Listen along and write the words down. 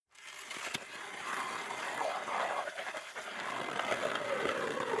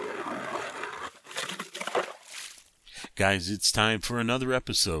Guys, it's time for another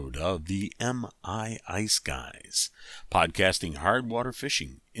episode of the MI Ice Guys, podcasting hard water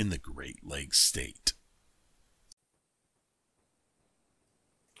fishing in the Great Lakes State.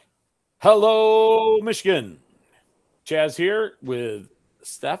 Hello, Michigan. Chaz here with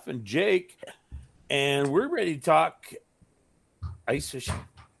Steph and Jake, and we're ready to talk ice fishing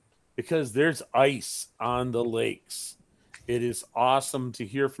because there's ice on the lakes. It is awesome to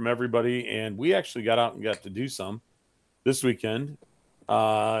hear from everybody, and we actually got out and got to do some this weekend.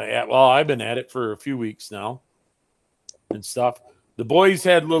 I've been at it for a few weeks now and stuff. The boys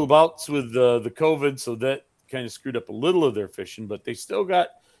had little bouts with the COVID, so that kind of screwed up a little of their fishing, but they still got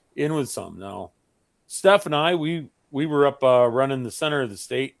in with some. Now, Steph and I, we were up running the center of the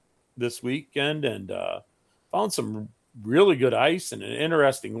state this weekend and found some really good ice and an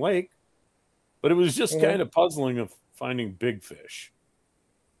interesting lake, but it was just kind of puzzling of finding big fish.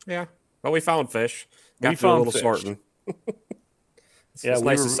 Yeah, well, we found fish. Got through a little sorting. It's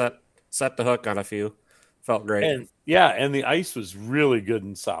nice to set the hook on a few. Felt great. And the ice was really good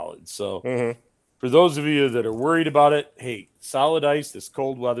and solid. So for those of you that are worried about it, hey, solid ice, this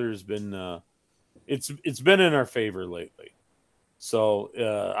cold weather has been it's been in our favor lately. So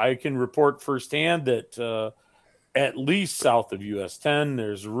I can report firsthand that at least south of US 10,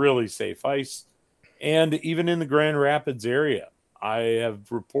 there's really safe ice. And even in the Grand Rapids area, I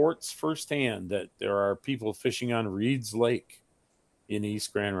have reports firsthand that there are people fishing on Reed's Lake in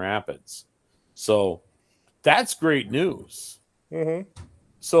East Grand Rapids. So that's great news.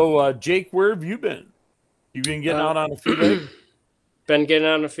 So, Jake, where have you been? You've been getting out on a few lakes? Been getting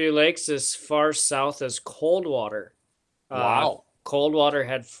on a few lakes as far south as Coldwater. Wow. Coldwater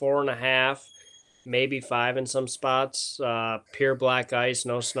had 4.5, maybe 5 in some spots. Pure black ice,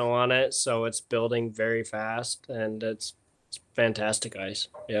 no snow on it. So it's building very fast, and it's fantastic ice.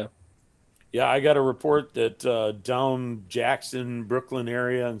 Yeah. Yeah, I got a report that down Jackson, Brooklyn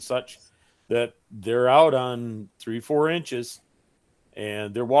area and such, that they're out on 3-4 inches,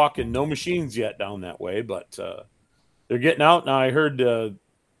 and they're walking. No machines yet down that way, but they're getting out. Now, I heard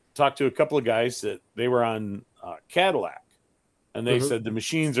talk to a couple of guys that they were on Cadillac, and they said the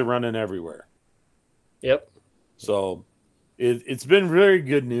machines are running everywhere. Yep. So it's been very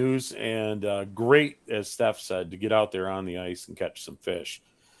good news and great, as Steph said, to get out there on the ice and catch some fish.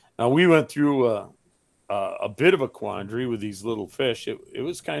 Now, we went through a bit of a quandary with these little fish. It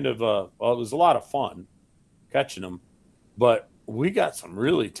was kind of it was a lot of fun catching them, but we got some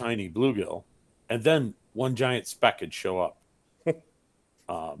really tiny bluegill, and then one giant speck would show up.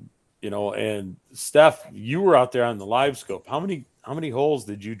 And Steph, you were out there on the live scope. How many holes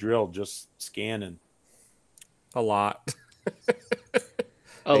did you drill just scanning? A lot.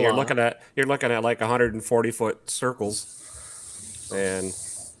 You're looking at like 140-foot circles, and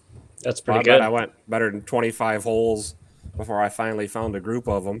that's pretty good. I went better than 25 holes before I finally found a group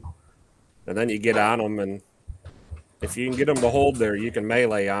of them. And then you get on them, and if you can get them to hold there, you can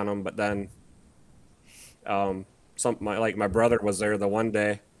melee on them. But then, something like my brother was there the one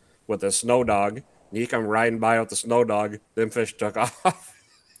day with a snow dog, and he come riding by with the snow dog. Them fish took off.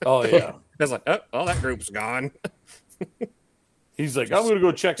 Oh yeah. It's like, oh, that group's gone. He's like, I'm going to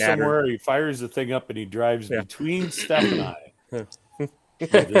go check somewhere. He fires the thing up and he drives between Steph and I.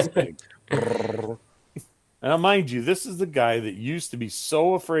 This thing. Now, mind you, this is the guy that used to be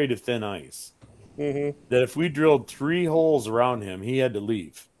so afraid of thin ice that if we drilled 3 holes around him, he had to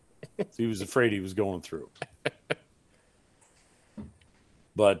leave. So he was afraid he was going through.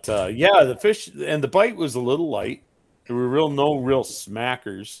 But the fish and the bite was a little light. There were no real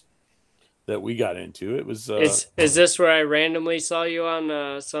smackers that we got into. It was. Is this where I randomly saw you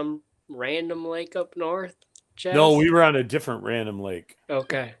on some random lake up north, Chaz? No, we were on a different random lake.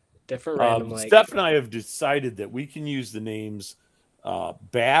 Okay, different random lake. Steph and I have decided that we can use the names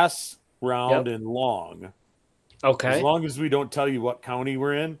Bass, Round, and Long. Okay. As long as we don't tell you what county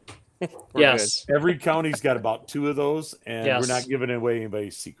we're in. Yes. Good. Every county's got about 2 of those, and we're not giving away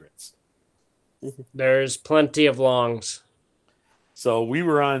anybody's secrets. There's plenty of longs. So we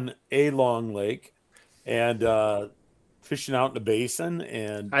were on a long lake and fishing out in the basin,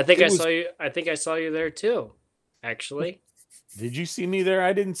 and I think I saw you there too, actually. Did you see me there?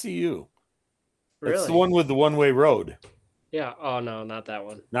 I didn't see you. Really? That's the one with the one-way road. Yeah. Oh no, not that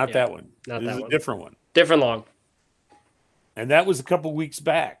one. Not that one. Not this that is one. A different one. Different long. And that was a couple weeks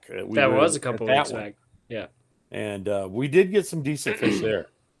back. That was a couple weeks back. Yeah. And we did get some decent fish there.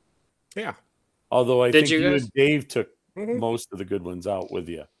 Yeah. Although I think you and Dave took most of the good ones out with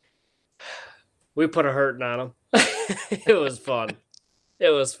you. We put a hurting on them. It was fun. Yeah.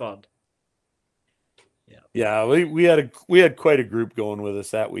 Yeah, we had quite a group going with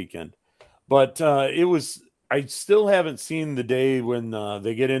us that weekend. But it was I still haven't seen the day when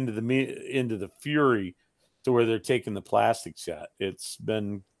they get into the fury to where they're taking the plastics yet. It's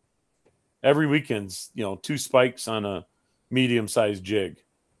been every weekend's, 2 spikes on a medium-sized jig.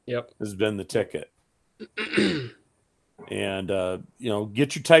 Yep. Has been the ticket. And,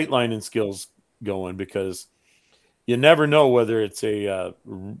 get your tight lining skills going, because you never know whether it's a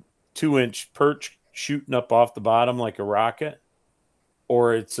 2-inch perch shooting up off the bottom like a rocket,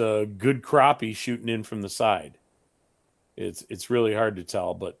 or it's a good crappie shooting in from the side. It's really hard to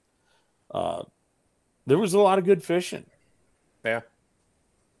tell, but there was a lot of good fishing. Yeah.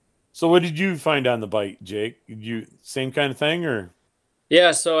 So what did you find on the bite, Jake? Did you same kind of thing, or?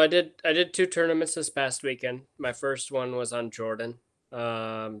 Yeah, so I did 2 tournaments this past weekend. My first one was on Jordan.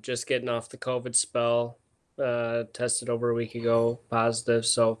 Just getting off the COVID spell. Tested over a week ago, positive.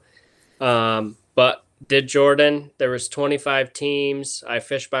 So, but did Jordan. There was 25 teams. I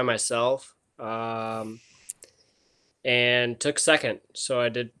fished by myself, and took second. So I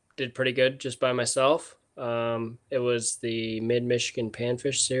did pretty good just by myself. It was the Mid-Michigan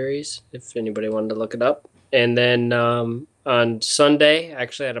Panfish Series, if anybody wanted to look it up. And then on Sunday, I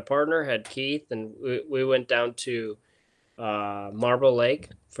actually had a partner, had Keith, and we went down to Marble Lake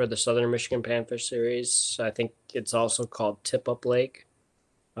for the Southern Michigan Panfish Series. I think it's also called Tip Up Lake.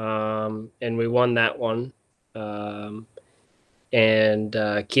 And we won that one. And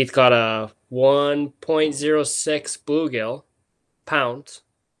Keith caught a 1.06 bluegill pounds.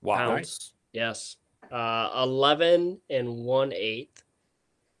 Wow. Pounds. Yes. 11 1/8.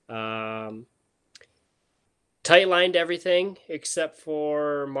 Tight lined everything except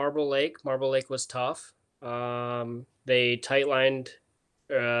for Marble Lake. Marble Lake was tough. They tight lined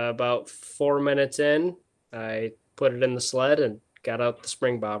about 4 minutes in. I put it in the sled and got out the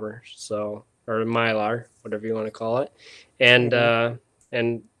spring bobber, or mylar, whatever you want to call it, and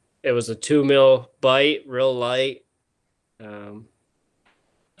and it was a 2 mil bite, real light.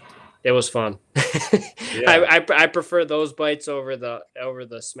 It was fun. Yeah. I prefer those bites over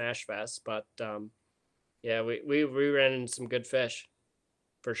the Smash Fest, but yeah, we ran into some good fish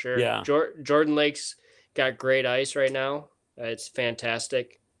for sure. Yeah. Jordan Lake's got great ice right now. It's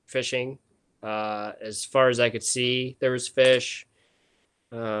fantastic fishing. As far as I could see, there was fish.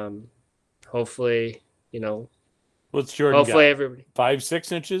 Hopefully, What's Jordan hopefully got? everybody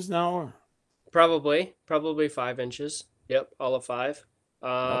 5-6 inches now? Or? probably 5 inches. Yep, all of 5.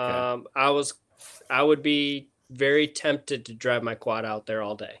 Okay. I would be very tempted to drive my quad out there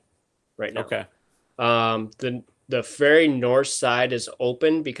all day right now. Okay. The very north side is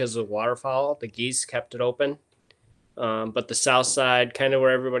open because of waterfowl. The geese kept it open. But the south side, kind of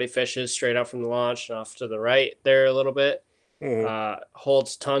where everybody fishes, straight out from the launch and off to the right there a little bit,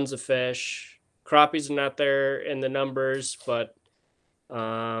 holds tons of fish. Crappies are not there in the numbers, but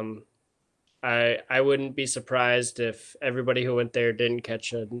I wouldn't be surprised if everybody who went there didn't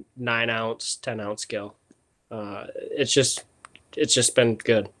catch a 9-ounce, 10-ounce gill. It's just been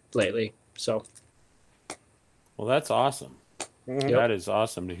good lately. So, well, that's awesome. Yep. That is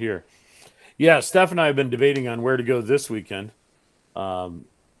awesome to hear. Yeah, Steph and I have been debating on where to go this weekend,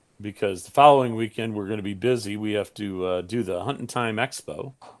 because the following weekend we're going to be busy. We have to do the Hunting Time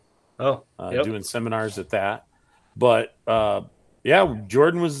Expo. Doing seminars at that. But yeah,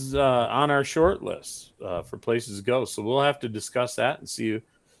 Jordan was on our short list for places to go, so we'll have to discuss that and see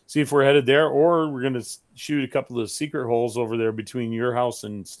if we're headed there, or we're going to shoot a couple of secret holes over there between your house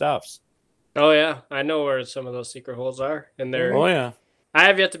and Steph's. Oh yeah, I know where some of those secret holes are, and they're. Oh yeah. I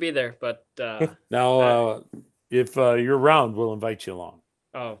have yet to be there, but now if you're around, we'll invite you along.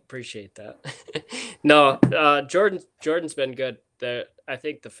 Oh, appreciate that. No, Jordan's been good. I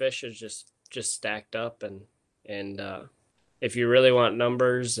think the fish is just stacked up, and if you really want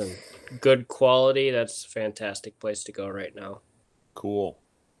numbers and good quality, that's a fantastic place to go right now. Cool.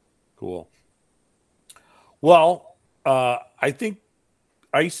 Well, I think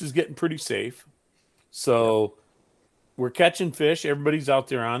ice is getting pretty safe, so we're catching fish. Everybody's out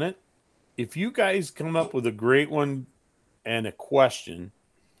there on it. If you guys come up with a great one and a question,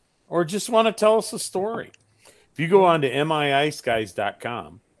 or just want to tell us a story, if you go on to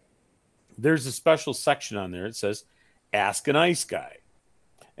miiceguys.com, there's a special section on there. It says, Ask an Ice Guy.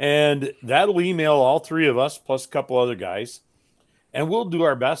 And that'll email all 3 of us, plus a couple other guys, and we'll do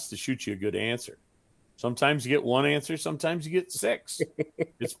our best to shoot you a good answer. Sometimes you get 1 answer, sometimes you get 6.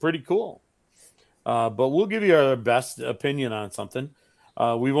 It's pretty cool. But we'll give you our best opinion on something.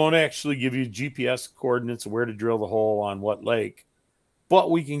 We won't actually give you GPS coordinates of where to drill the hole on what lake,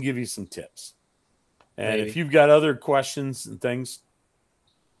 but we can give you some tips. And if you've got other questions and things,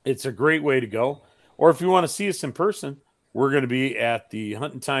 it's a great way to go. Or if you want to see us in person, we're going to be at the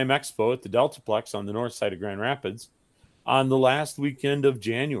Hunting Time Expo at the Deltaplex on the north side of Grand Rapids on the last weekend of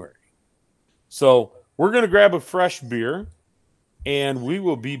January. So we're going to grab a fresh beer, and we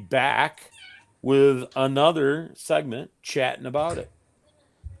will be back with another segment chatting about it.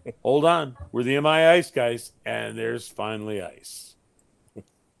 Hold on. We're the MI Ice Guys, and there's finally ice.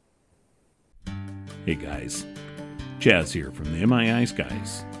 Hey guys, Chaz here from the MI Ice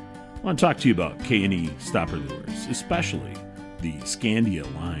Guys. I want to talk to you about K&E stopper lures, especially the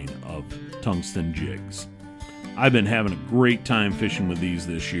Scandia line of tungsten jigs. I've been having a great time fishing with these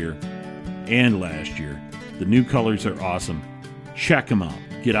this year and last year. The new colors are awesome. Check them out.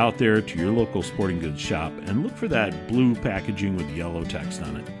 Get out there to your local sporting goods shop and look for that blue packaging with yellow text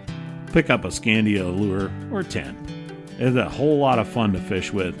on it. Pick up a Scandia lure or 10. It's a whole lot of fun to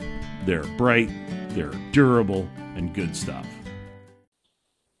fish with. They're bright, they're durable, and good stuff.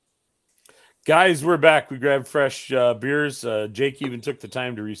 Guys, we're back. We grabbed fresh beers. Jake even took the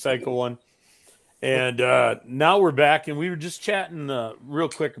time to recycle one. And now we're back, and we were just chatting real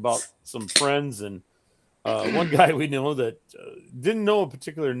quick about some friends. And one guy we know that didn't know a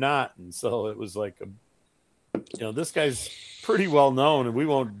particular knot. And so it was like, this guy's pretty well known, and we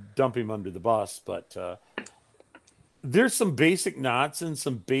won't dump him under the bus. But there's some basic knots and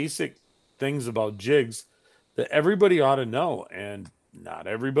some basic things about jigs that everybody ought to know, and not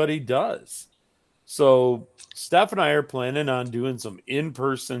everybody does. So Steph and I are planning on doing some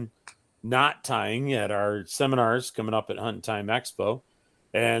in-person knot tying at our seminars coming up at Hunting Time Expo.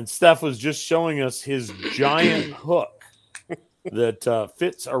 And Steph was just showing us his giant hook that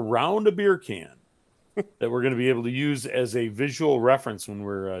fits around a beer can that we're going to be able to use as a visual reference when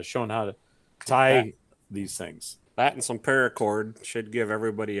we're showing how to tie these things. That and some paracord should give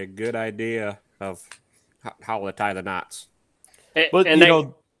everybody a good idea of how to tie the knots. But,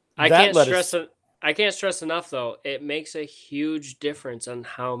 I can't stress enough, though, it makes a huge difference on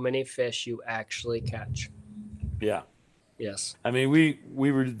how many fish you actually catch. Yeah. Yes. I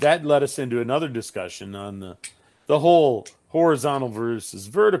mean, that led us into another discussion on the whole horizontal versus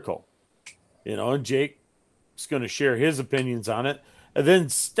vertical. And Jake's going to share his opinions on it. And then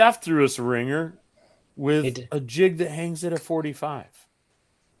Steph threw us a ringer with a jig that hangs at a 45.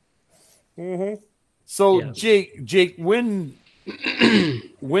 Mm-hmm. So, yeah. Jake, when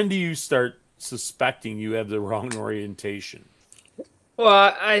do you start suspecting you have the wrong orientation?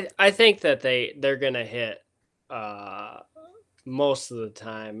 Well, I think that they're going to hit most of the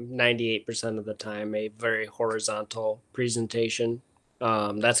time, 98% of the time, a very horizontal presentation.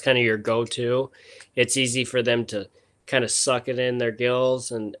 That's kind of your go-to. It's easy for them to kind of suck it in their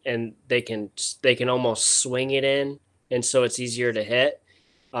gills, and they can almost swing it in, and so it's easier to hit.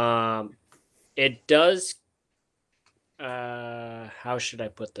 It does. How should I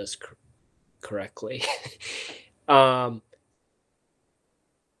put this correctly?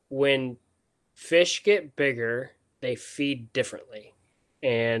 When fish get bigger, they feed differently,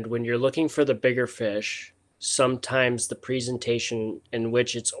 and when you're looking for the bigger fish, sometimes the presentation in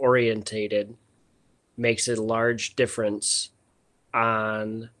which it's orientated makes a large difference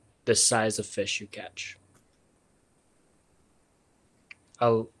on the size of fish you catch.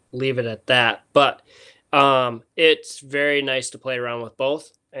 I'll leave it at that, but it's very nice to play around with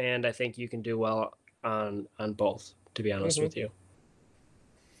both, and I think you can do well on both, to be honest with you.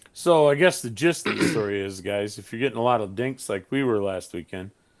 So I guess the gist of the story is, guys, if you're getting a lot of dinks like we were last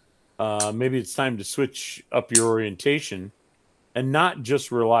weekend, maybe it's time to switch up your orientation and not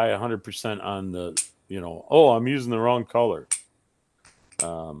just rely 100% on the, I'm using the wrong color.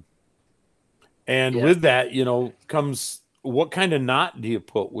 With that, comes what kind of knot do you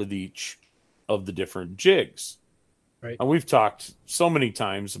put with each of the different jigs? Right. And we've talked so many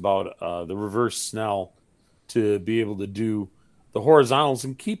times about the reverse Snell to be able to do the horizontals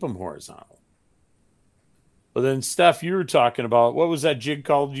and keep them horizontal. But then, Steph, you were talking about, what was that jig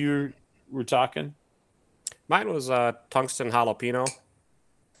called you were talking? Mine was tungsten jalapeno.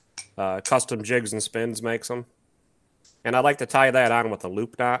 Custom Jigs and Spins makes them. And I like to tie that on with a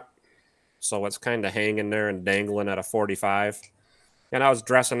loop knot. So it's kind of hanging there and dangling at a 45. And I was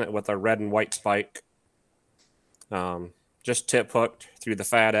dressing it with a red and white spike. Just tip hooked through the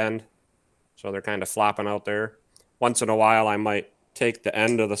fat end. So they're kind of flopping out there. Once in a while, I might take the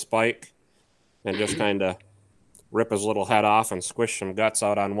end of the spike and just kind of rip his little head off and squish some guts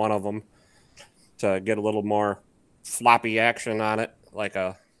out on one of them to get a little more floppy action on it, like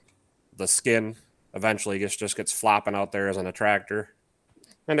the skin eventually just gets flopping out there as an attractor.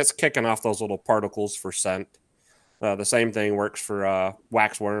 And it's kicking off those little particles for scent. The same thing works for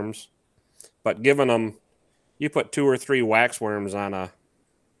wax worms. But giving them, you put 2 or 3 wax worms on a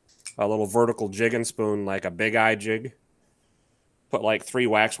little vertical jigging spoon, like a big eye jig, put like 3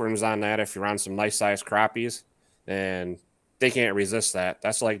 wax worms on that if you're on some nice sized crappies, and they can't resist that.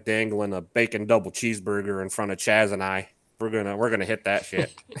 That's like dangling a bacon double cheeseburger in front of Chaz and I. We're gonna hit that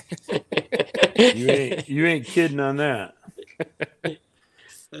shit. You ain't kidding on that.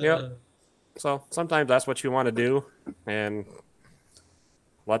 Yep. So sometimes that's what you want to do, and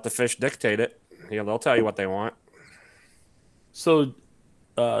let the fish dictate it. They'll tell you what they want. So,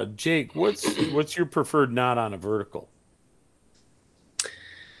 Jake, what's your preferred knot on a vertical?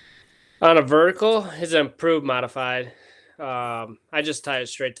 On a vertical, it's improved modified. I just tie it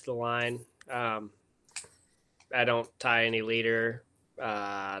straight to the line. I don't tie any leader.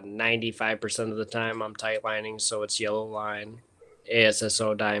 95% of the time I'm tight lining, so it's yellow line,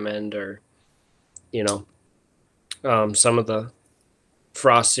 ASSO diamond, or some of the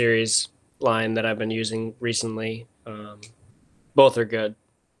Frost series line that I've been using recently. Both are good,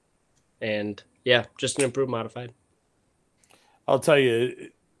 and yeah, just an improved modified. I'll tell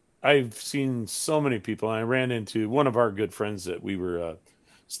you, I've seen so many people. I ran into one of our good friends that we were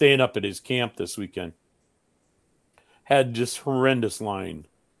staying up at his camp this weekend. Had just horrendous line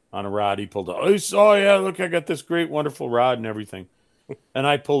on a rod. He pulled out. Oh yeah, look, I got this great, wonderful rod and everything. And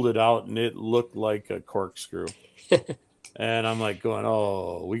I pulled it out, and it looked like a corkscrew. And I'm like going,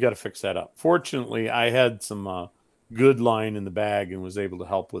 oh, we got to fix that up. Fortunately, I had some good line in the bag and was able to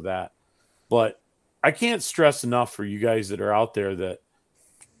help with that. But I can't stress enough for you guys that are out there that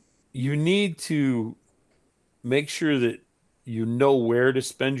you need to make sure that you know where to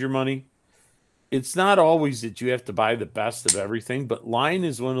spend your money. It's not always that you have to buy the best of everything, but line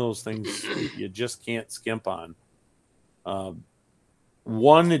is one of those things you just can't skimp on.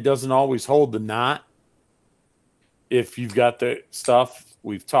 One, it doesn't always hold the knot. If you've got the stuff,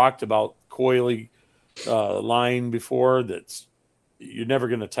 we've talked about coily line before, that's you're never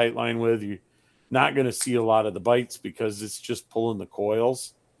going to tight line with. You're not going to see a lot of the bites because it's just pulling the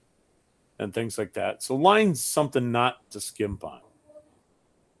coils and things like that. So line's something not to skimp on.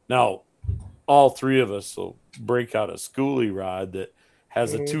 Now, all three of us will break out a schoolie rod that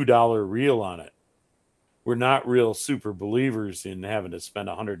has a $2 reel on it. We're not real super believers in having to spend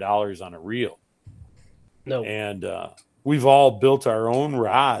 $100 on a reel. No. And we've all built our own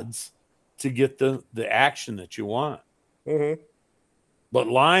rods to get the action that you want. Mm-hmm. But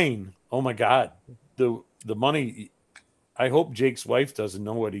line, oh my God, the money. I hope Jake's wife doesn't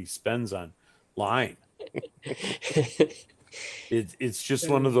know what he spends on line. It's just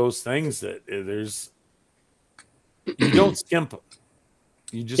one of those things that you don't skimp.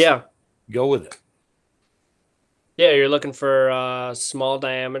 You just go with it. Yeah, you're looking for small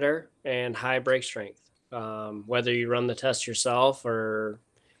diameter and high break strength. Whether you run the test yourself or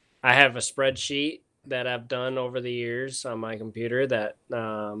I have a spreadsheet that I've done over the years on my computer that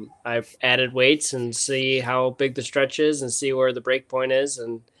I've added weights and see how big the stretch is and see where the break point is.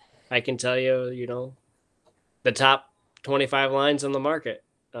 And I can tell you, the top 25 lines on the market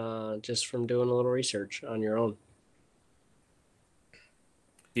just from doing a little research on your own.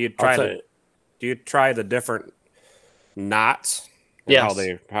 Do you try the different knots? Yes.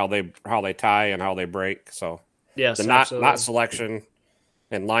 How they tie and how they break. So yes, the knot selection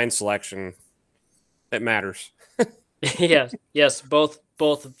and line selection, it matters. yes, both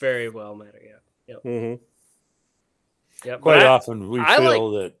very well matter. Yeah. Yep. Mm-hmm. Yep. Quite often we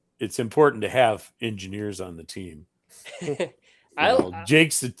feel that it's important to have engineers on the team.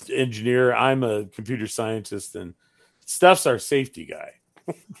 Jake's an engineer. I'm a computer scientist, and Steph's our safety guy.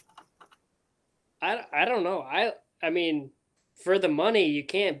 I don't know. I mean, for the money, you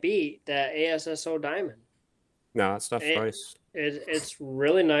can't beat that ASSO diamond. No, that stuff's nice. It's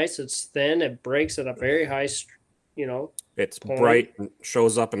really nice. It's thin. It breaks at a very high, It's point. bright and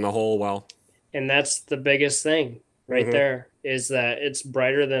shows up in the hole well. And that's the biggest thing right there is that it's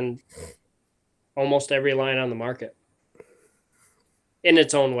brighter than almost every line on the market in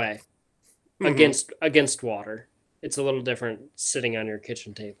its own way against water. It's a little different sitting on your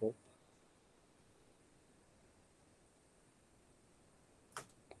kitchen table.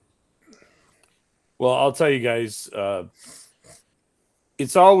 Well, I'll tell you guys,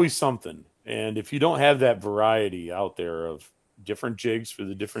 it's always something. And if you don't have that variety out there of different jigs for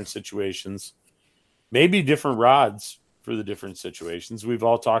the different situations, maybe different rods for the different situations. We've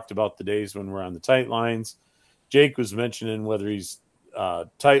all talked about the days when we're on the tight lines. Jake was mentioning whether he's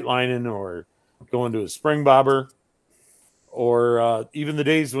tight lining or going to a spring bobber, or even the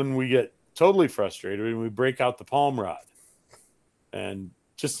days when we get totally frustrated and we break out the palm rod and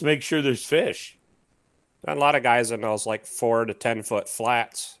just to make sure there's fish. A lot of guys in those like 4 to 10 foot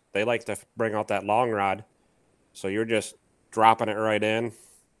flats, they like to bring out that long rod. So you're just dropping it right in,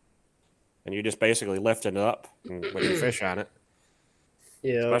 and you're just basically lifting it up with your fish on it.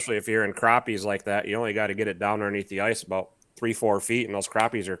 Yeah. Especially if you're in crappies like that, you only got to get it down underneath the ice about 3-4 feet, and those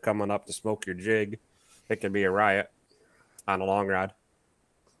crappies are coming up to smoke your jig. It can be a riot on a long rod.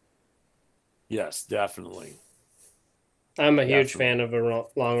 Yes, definitely. I'm a huge fan of a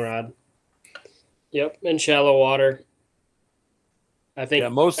long rod. Yep, in shallow water. I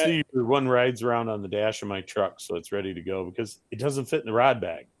think mostly your one rides around on the dash of my truck, so it's ready to go because it doesn't fit in the rod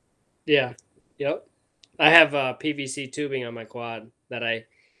bag. Yeah. Yep. I have PVC tubing on my quad that I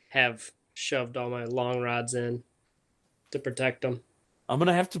have shoved all my long rods in to protect them. I'm going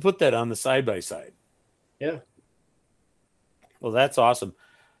to have to put that on the side-by-side. Yeah. Well, that's awesome.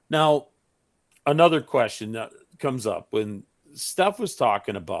 Now, another question that comes up when Steph was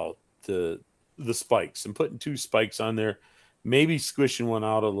talking about the spikes and putting 2 spikes on there, maybe squishing one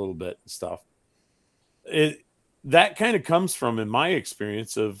out a little bit and stuff. That kind of comes from, in my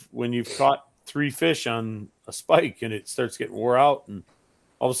experience, of when you've caught 3 fish on a spike and it starts getting wore out, and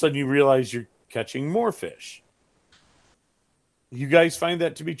all of a sudden you realize you're catching more fish. You guys find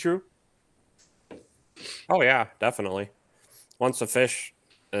that to be true? Oh yeah, definitely. Once the fish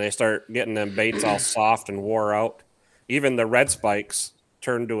and they start getting them baits all soft and wore out, even the red spikes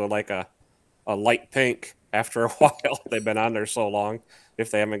turn to a light pink after a while. They've been on there so long,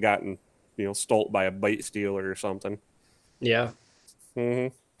 if they haven't gotten stolt by a bait stealer or something. Yeah.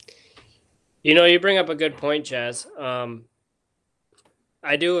 Mm-hmm. You bring up a good point, Chaz.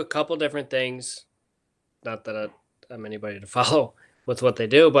 I do a couple different things. Not that I'm anybody to follow with what they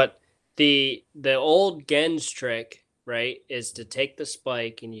do, but the old Gens trick, right, is to take the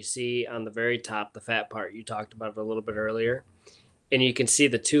spike and you see on the very top, the fat part, you talked about it a little bit earlier, and you can see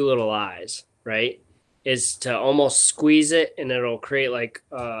the 2 little eyes, right, is to almost squeeze it and it'll create like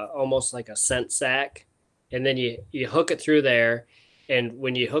almost like a scent sack. And then you hook it through there. And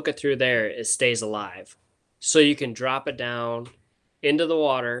when you hook it through there, it stays alive. So you can drop it down into the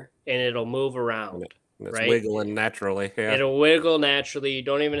water and it'll move around. It's right? wiggling naturally. Yeah. It'll wiggle naturally. You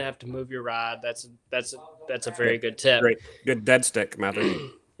don't even have to move your rod. That's a very good tip. Great. Good dead stick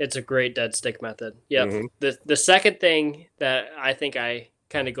method. It's a great dead stick method. Yep. Mm-hmm. The second thing that I think I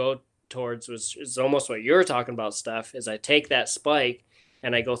kind of go towards is almost what you're talking about, Steph, is I take that spike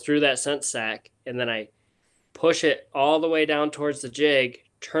and I go through that scent sack and then I push it all the way down towards the jig,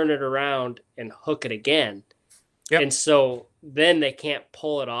 turn it around, and hook it again. Yep. And so then they can't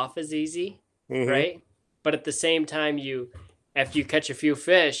pull it off as easy, Mm-hmm. right? But at the same time, after you catch a few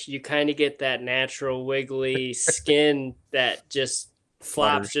fish, you kind of get that natural wiggly skin that just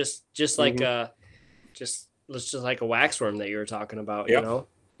flops, just like just like a waxworm that you were talking about, Yep.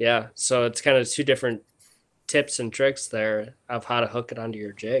 Yeah. So it's kind of 2 different tips and tricks there of how to hook it onto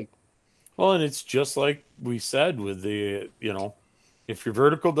your jig. Well, and it's just like we said with the, if your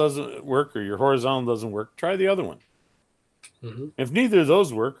vertical doesn't work or your horizontal doesn't work, try the other one. Mm-hmm. If neither of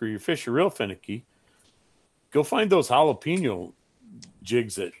those work or your fish are real finicky, go find those jalapeno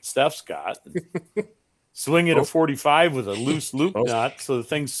jigs that Steph's got. Swing it a 45 with a loose loop knot so the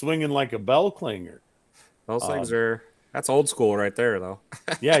thing's swinging like a bell clinger. Those things that's old school right there, though.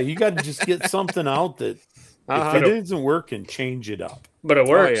 Yeah, you got to just get something out that if it isn't working, change it up. But it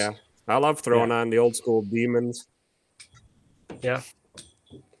works. Oh, yeah. I love throwing on the old school demons. Yeah.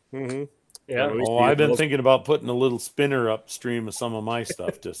 Mm-hmm. Yeah. Oh, I've been thinking about putting a little spinner upstream of some of my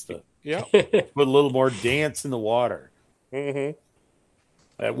stuff just to put a little more dance in the water. Mm-hmm.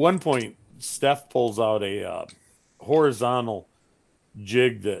 At one point, Steph pulls out a horizontal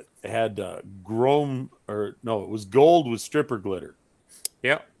jig that had it was gold with stripper glitter.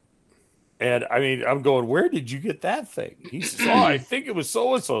 Yep. And I mean, I'm going, where did you get that thing? He says, I think it was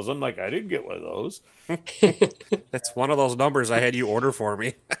so-and-so's. I'm like, I didn't get one of those. That's one of those numbers I had you order for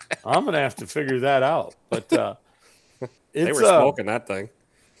me. I'm going to have to figure that out. But they were smoking that thing.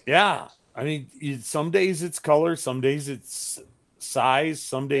 Yeah. I mean, some days it's color, some days it's size,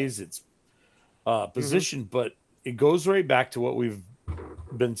 some days it's position, but it goes right back to what we've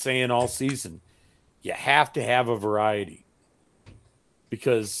been saying all season. You have to have a variety.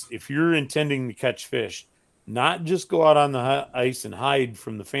 Because if you're intending to catch fish, not just go out on the ice and hide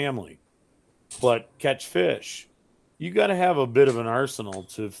from the family, but catch fish, you got to have a bit of an arsenal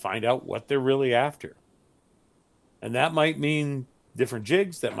to find out what they're really after. And that might mean different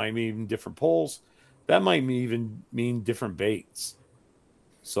jigs. That might mean different poles. That might even mean different baits.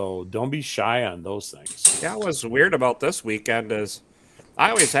 So don't be shy on those things. Yeah, what's weird about this weekend is I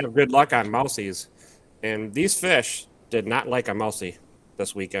always have good luck on mousies. And these fish did not like a mousie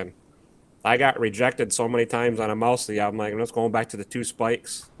this weekend. I got rejected so many times on a mousie. I'm like, I'm just going back to the 2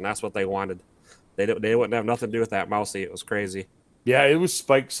 spikes, and that's what they wanted. They wouldn't have nothing to do with that mousie. It was crazy. Yeah, it was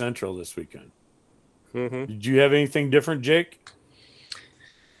Spike Central this weekend. Mm-hmm. Did you have anything different, Jake?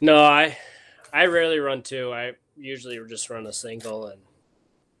 No, I rarely run two. I usually just run a single, and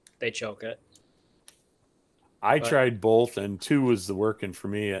they choke it. I But- tried both, and two was the working for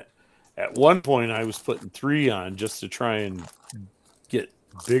me. At one point, I was putting three on just to try and get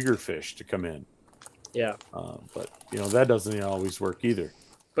bigger fish to come in. Yeah, But that doesn't always work either.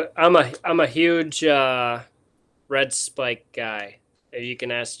 but I'm a huge red spike guy. You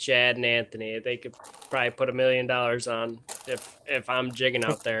can ask Chad and Anthony. They could probably put $1 million on if I'm jigging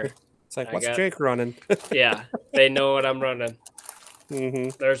out there. It's like, I what's got- Jake running? Yeah, they know what I'm running. hmm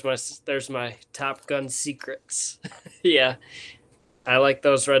There's my Top Gun secrets. Yeah, I like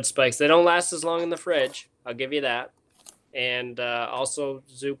those red spikes. They don't last as long in the fridge. I'll give you that. And also,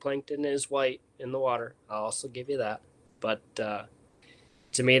 zooplankton is white in the water. I'll also give you that. But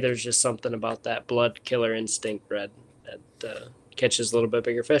to me, there's just something about that blood killer instinct red that catches a little bit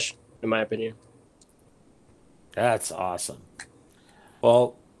bigger fish, in my opinion. That's awesome.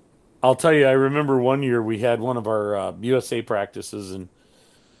 Well, I'll tell you, I remember one year we had one of our USA practices, and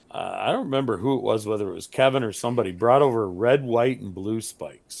I don't remember who it was, whether it was Kevin or somebody, brought over red, white, and blue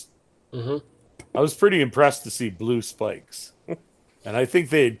spikes. Mm-hmm. I was pretty impressed to see blue spikes, and I think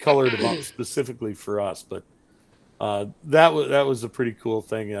they had colored them up specifically for us. But that was a pretty cool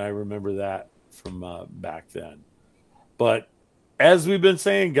thing, and I remember that from back then. But as we've been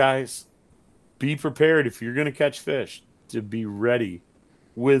saying, guys, be prepared if you're going to catch fish to be ready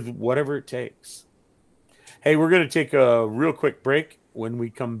with whatever it takes. Hey, we're going to take a real quick break. When we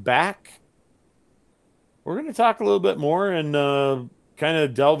come back, we're going to talk a little bit more and kind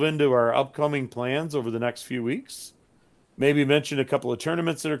of delve into our upcoming plans over the next few weeks. Maybe mention a couple of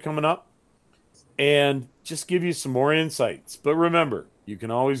tournaments that are coming up and just give you some more insights. But remember, you can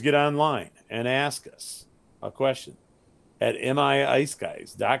always get online and ask us a question at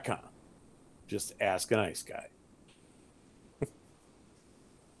miiceguys.com. Just ask an ice guy.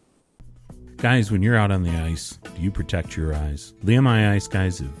 Guys, when you're out on the ice, do you protect your eyes? The MI Ice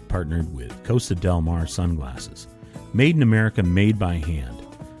Guys have partnered with Costa Del Mar sunglasses. Made in America, made by hand.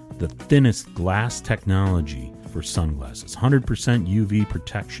 The thinnest glass technology for sunglasses. 100% UV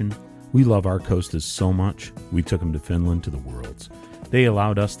protection. We love our Costas so much, we took them to Finland to the Worlds. They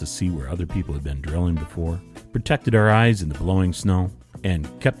allowed us to see where other people had been drilling before, protected our eyes in the blowing snow, and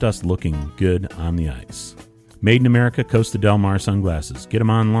kept us looking good on the ice. Made in America, Costa Del Mar sunglasses. Get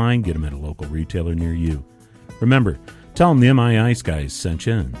them online, get them at a local retailer near you. Remember, tell them the MI Ice Guys sent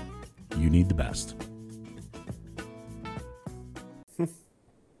you, and you need the best.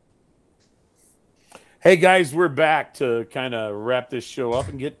 Hey guys, we're back to kind of wrap this show up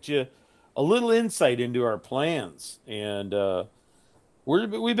and get you a little insight into our plans. And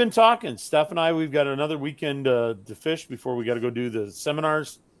we've been talking, Steph and I. We've got another weekend to fish before we got to go do the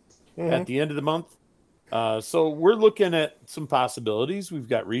seminars at the end of the month. So we're looking at some possibilities. We've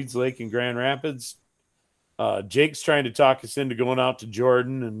got Reeds Lake and Grand Rapids. Jake's trying to talk us into going out to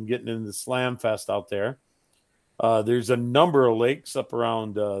Jordan and getting into the Slam Fest out there. There's a number of lakes up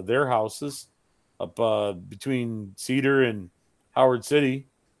around their houses, up between Cedar and Howard City,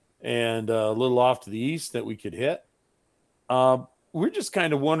 and a little off to the east that we could hit. We're just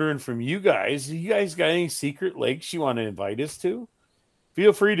kind of wondering from you guys got any secret lakes you want to invite us to?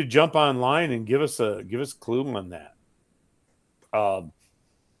 Feel free to jump online and give us a clue on that.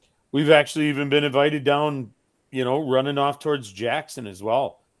 We've actually even been invited down, running off towards Jackson as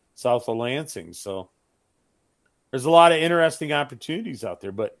well, south of Lansing. So there's a lot of interesting opportunities out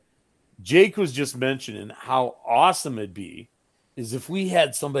there. But Jake was just mentioning how awesome it'd be is if we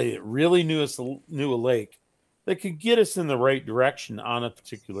had somebody that really knew a lake that could get us in the right direction on a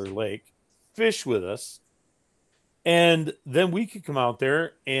particular lake, fish with us, and then we could come out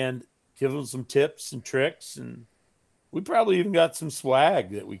there and give them some tips and tricks, and we probably even got some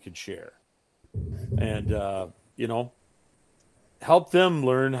swag that we could share, and help them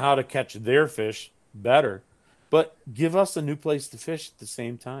learn how to catch their fish better, but give us a new place to fish at the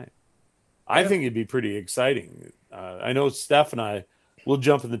same time. I think it'd be pretty exciting. I know Steph and I will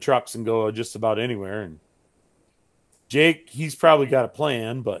jump in the trucks and go just about anywhere, and Jake, he's probably got a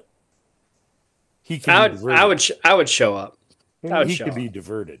plan, but he can. I would show up. He could be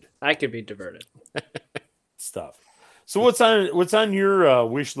diverted. I could be diverted. Stuff. So what's on your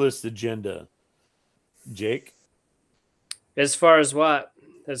wish list agenda, Jake? As far as what?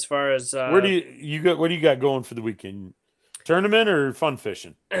 As far as what do you got going for the weekend? Tournament or fun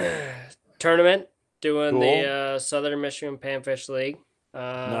fishing? Tournament. Doing Cool. the Southern Michigan Panfish League.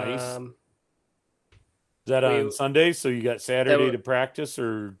 Nice. Is that on Sunday? So you got Saturday to practice,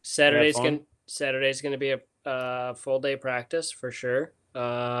 or Saturday's gonna be a full day practice for sure.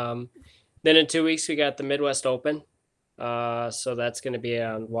 Then in 2 weeks we got the Midwest Open. So that's going to be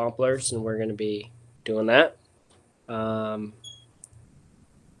on Wamplers, and we're going to be doing that.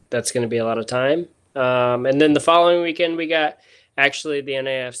 That's going to be a lot of time. And then the following weekend, we got actually the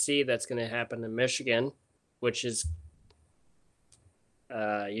NAFC that's going to happen in Michigan, which is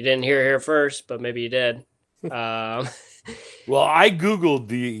you didn't hear here first, but maybe you did. Well, I Googled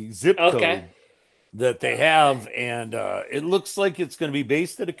the zip code that they have, and it looks like it's going to be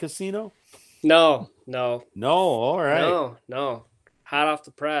based at a casino. No. All right. No. Hot off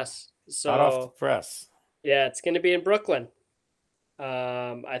the press. So Hot off the press. yeah, it's going to be in Brooklyn.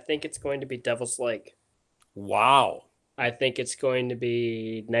 I think it's going to be Devil's Lake. Wow. I think it's going to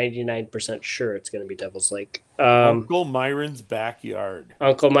be 99% sure it's going to be Devil's Lake. Uncle Myron's backyard.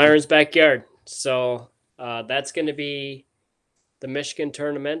 Uncle Myron's backyard. So that's going to be the Michigan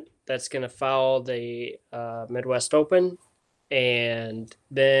tournament. That's going to follow the Midwest Open. And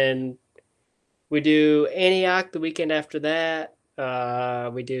then we do Antioch the weekend after that.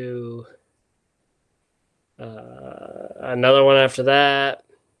 We do another one after that.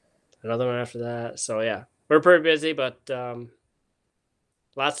 Another one after that. So, yeah, we're pretty busy, but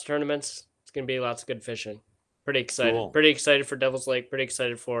lots of tournaments. It's going to be lots of good fishing. Pretty excited. Cool. Pretty excited for Devil's Lake. Pretty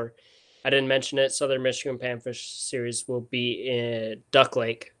excited for, I didn't mention it, Southern Michigan Panfish Series will be in Duck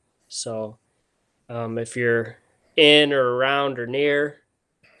Lake. So if you're in or around or near,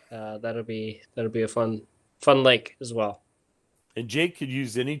 that'll be a fun lake as well. And Jake could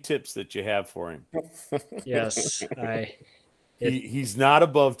use any tips that you have for him. Yes, He's not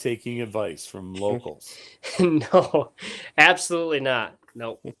above taking advice from locals. No, absolutely not.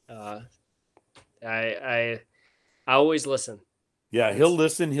 Nope. I always listen. Yeah, he'll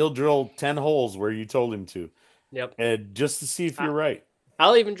listen. He'll drill 10 holes where you told him to. Yep. And just to see if you're right.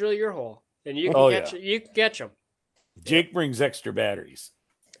 I'll even drill your hole, and you can you can catch them. Jake brings extra batteries.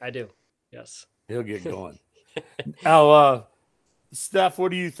 I do. Yes. He'll get going. Now, Steph,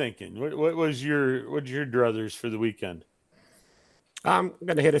 what are you thinking? What was your druthers for the weekend? I'm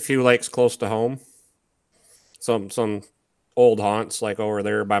gonna hit a few lakes close to home. Some old haunts like over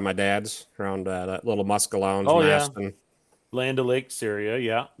there by my dad's around that little Muskalounge, Maston. Land O'Lakes area,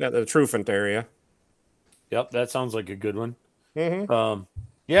 yeah. The Trufant area. Yep, that sounds like a good one. Mm-hmm.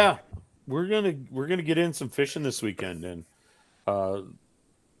 Yeah, we're gonna get in some fishing this weekend, and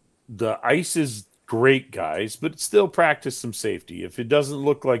the ice is great, guys, but still practice some safety. If it doesn't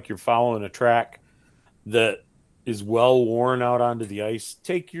look like you're following a track that is well worn out onto the ice,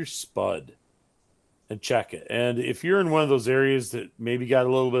 take your spud and check it. And if you're in one of those areas that maybe got a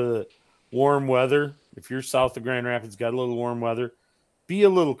little bit of warm weather, if you're south of Grand Rapids, got a little warm weather, be a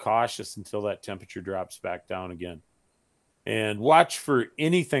little cautious until that temperature drops back down again. And watch for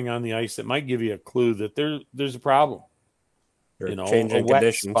anything on the ice that might give you a clue that there's a problem. Changing a wet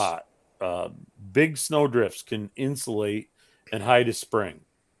conditions. spot. Big snow drifts can insulate and hide a spring.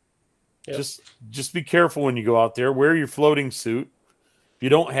 Yep. Just be careful when you go out there. Wear your floating suit. If you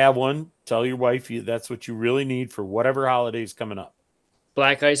don't have one, tell your wife that's what you really need for whatever holiday's coming up.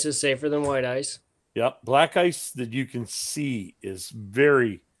 Black ice is safer than white ice. Yep. Black ice that you can see is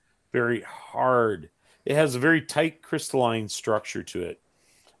very, very hard. It has a very tight crystalline structure to it.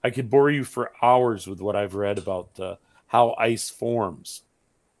 I could bore you for hours with what I've read about how ice forms.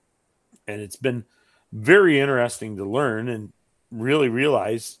 And it's been very interesting to learn and really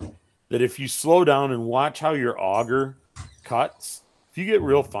realize that if you slow down and watch how your auger cuts, if you get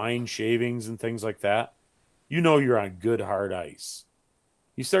real fine shavings and things like that, you know you're on good hard ice.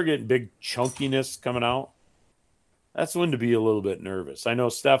 You start getting big chunkiness coming out, that's when to be a little bit nervous. I know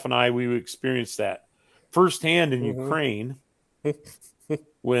Steph and we experienced that firsthand in Ukraine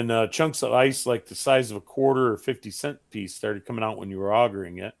when chunks of ice like the size of a quarter or 50-cent piece started coming out when you were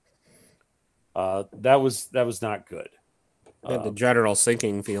augering it. That was not good. The general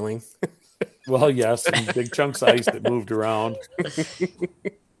sinking feeling. Well, yes, and big chunks of ice that moved around.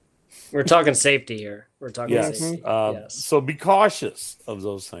 We're talking safety here. We're talking safety. Yes. So be cautious of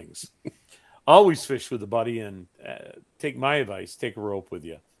those things. Always fish with a buddy, and take my advice, take a rope with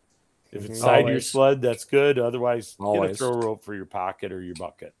you. If it's tied to your sled, that's good. Otherwise, get a throw rope for your pocket or your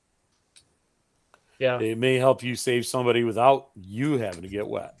bucket. Yeah. It may help you save somebody without you having to get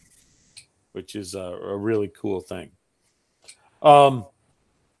wet, which is a really cool thing.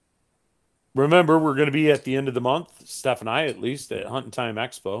 Remember, we're going to be at the end of the month, Steph and I at least, at Hunting Time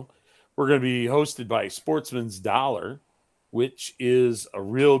Expo. We're going to be hosted by Sportsman's Dollar, which is a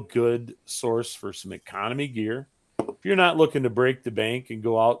real good source for some economy gear. If you're not looking to break the bank and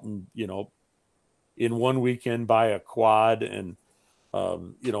go out and, in one weekend buy a quad and,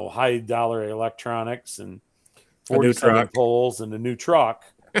 high dollar electronics and 47 poles and a new truck,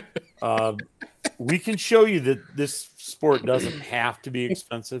 we can show you that this sport doesn't have to be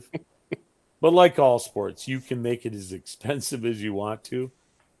expensive. But like all sports, you can make it as expensive as you want to.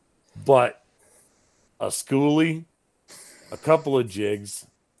 But a schoolie, a couple of jigs,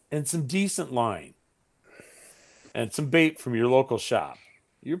 and some decent line, and some bait from your local shop,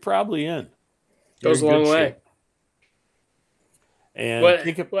 you're probably in. Goes a long way. And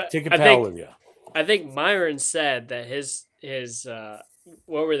take a pal with you. I think Myron said that his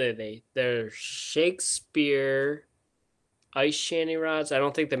what were they? They're Shakespeare ice shanty rods. I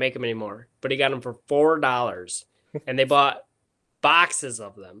don't think they make them anymore, but he got them for $4, and they bought boxes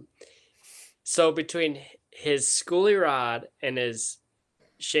of them. So between his schoolie rod and his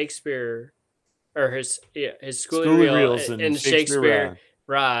Shakespeare, or his schoolie reel and Shakespeare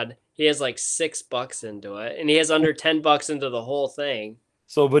rod, he has like $6 into it, and he has under $10 into the whole thing.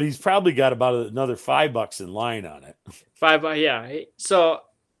 So, but he's probably got about another $5 in line on it. $5, yeah. So,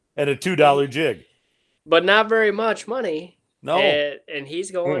 and a $2 jig, but not very much money. No, and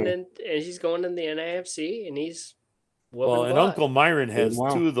he's going in, and he's going in the NAFC, and he's and Uncle Myron has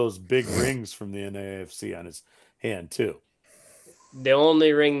 2 of those big rings from the NAFC on his hand too. The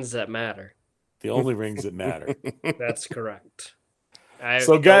only rings that matter. The only rings that matter. That's correct.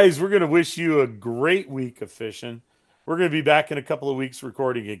 So, guys, we're going to wish you a great week of fishing. We're going to be back in a couple of weeks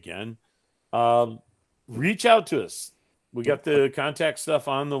recording again. Reach out to us. We got the contact stuff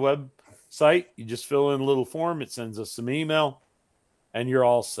on the website. You just fill in a little form. It sends us some email, and you're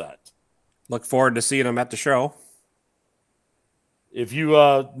all set. Look forward to seeing them at the show. If you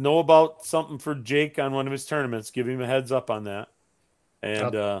know about something for Jake on one of his tournaments, give him a heads up on that.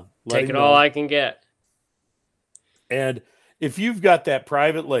 And take it all I can get. And if you've got that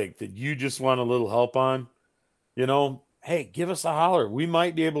private lake that you just want a little help on, hey, give us a holler. We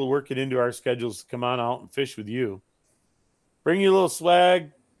might be able to work it into our schedules to come on out and fish with you. Bring you a little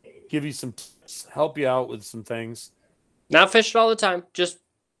swag, give you some tips, help you out with some things. Not fish it all the time. Just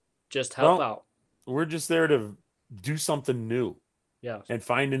help out. We're just there to do something new. Yeah. And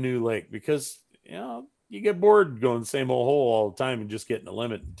find a new lake because, you get bored going the same old hole all the time and just getting a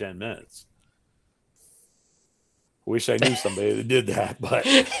limit in 10 minutes. Wish I knew somebody that did that, but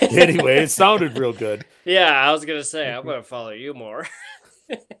anyway, it sounded real good. Yeah, I was gonna say I'm gonna follow you more.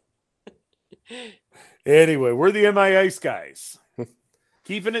 Anyway, we're the MI Ice Guys,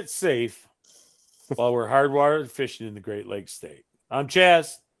 keeping it safe while we're hardwater fishing in the Great Lakes State. I'm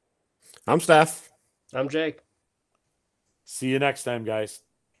Chaz. I'm Steph. I'm Jake. See you next time, guys.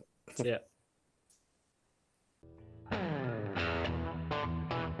 Yeah.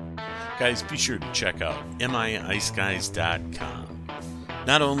 Guys, be sure to check out miiceguys.com.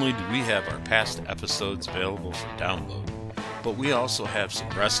 Not only do we have our past episodes available for download, but we also have some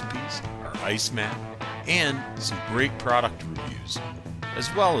recipes, our ice map, and some great product reviews,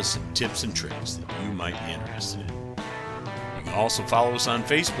 as well as some tips and tricks that you might be interested in. You can also follow us on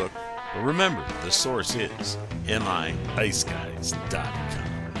Facebook, but remember, the source is miiceguys.com.